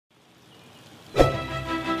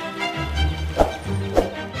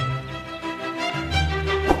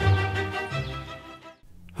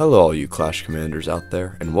Hello all you Clash Commanders out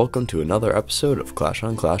there, and welcome to another episode of Clash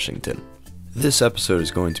on Clashington. This episode is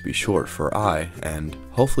going to be short for I, and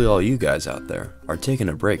hopefully all you guys out there, are taking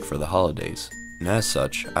a break for the holidays, and as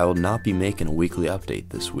such, I will not be making a weekly update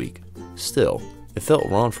this week. Still, it felt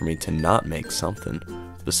wrong for me to not make something.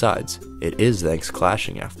 Besides, it is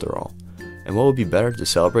ThanksClashing after all, and what would be better to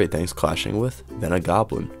celebrate ThanksClashing with than a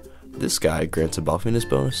Gobblin? This guy grants a Buffyness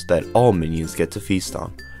bonus that all minions get to feast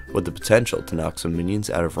on, with the potential to knock some minions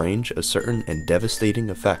out of range of certain and devastating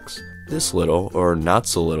effects. This little, or not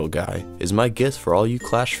so little guy, is my gift for all you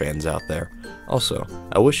Clash fans out there. Also,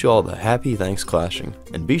 I wish you all the happy ThanksClashing,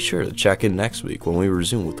 and be sure to check in next week when we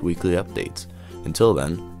resume with weekly updates. Until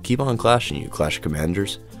then, keep on clashing you Clash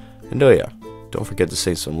Commanders, and oh yeah, don't forget to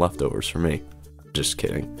save some leftovers for me. Just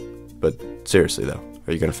kidding. But seriously though,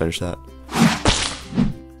 are you gonna finish that?